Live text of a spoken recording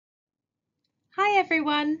Hi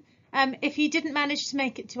everyone. If you didn't manage to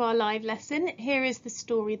make it to our live lesson, here is the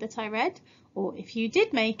story that I read, or if you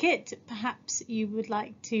did make it, perhaps you would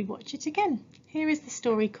like to watch it again. Here is the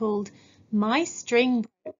story called My String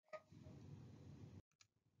Broke.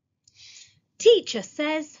 Teacher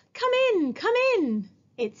says, come in, come in.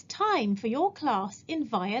 It's time for your class in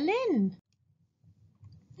violin.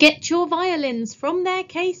 Get your violins from their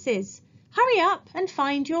cases. Hurry up and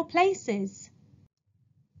find your places.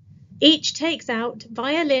 Each takes out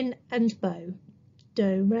violin and bow.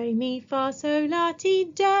 Do, re, mi, fa, sol, la, ti,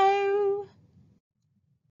 do.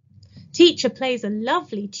 Teacher plays a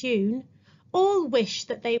lovely tune. All wish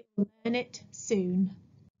that they will learn it soon.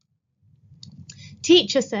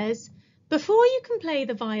 Teacher says, before you can play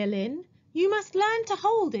the violin, you must learn to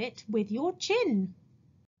hold it with your chin.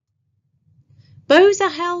 Bows are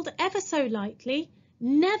held ever so lightly.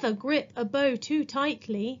 Never grip a bow too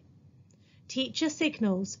tightly. Teacher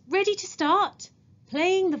signals, ready to start.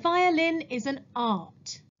 Playing the violin is an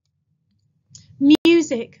art.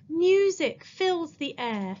 Music, music fills the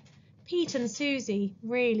air. Pete and Susie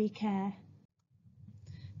really care.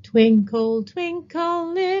 Twinkle,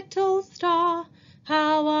 twinkle, little star,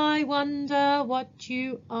 how I wonder what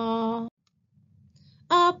you are.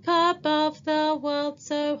 Up above the world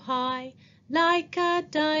so high, like a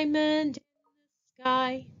diamond in the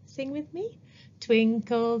sky. Sing with me.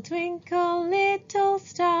 Twinkle, twinkle, little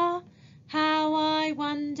star, how I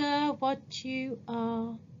wonder what you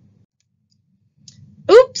are.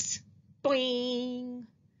 Oops! Boing!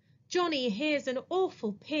 Johnny hears an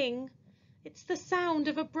awful ping. It's the sound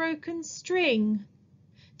of a broken string.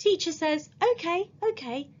 Teacher says, okay,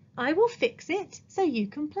 I will fix it so you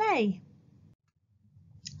can play.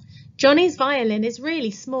 Johnny's violin is really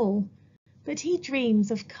small, but he dreams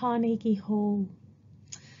of Carnegie Hall.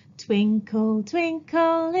 Twinkle,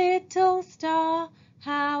 twinkle, little star,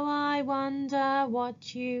 how I wonder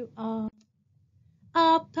what you are.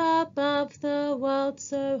 Up above the world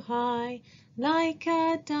so high, like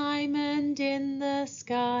a diamond in the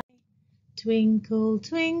sky. Twinkle,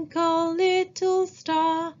 twinkle, little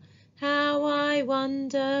star, how I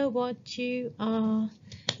wonder what you are.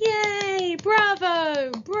 Yay!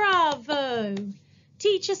 Bravo! Bravo!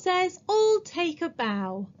 Teacher says, all take a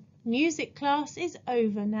bow. Music class is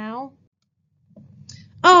over now.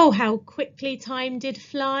 Oh, how quickly time did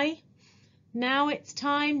fly. Now it's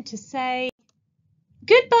time to say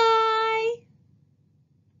goodbye.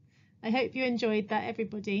 I hope you enjoyed that,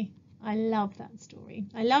 everybody. I love that story.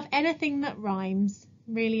 I love anything that rhymes.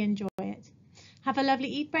 Really enjoy it. Have a lovely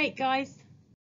eat break, guys.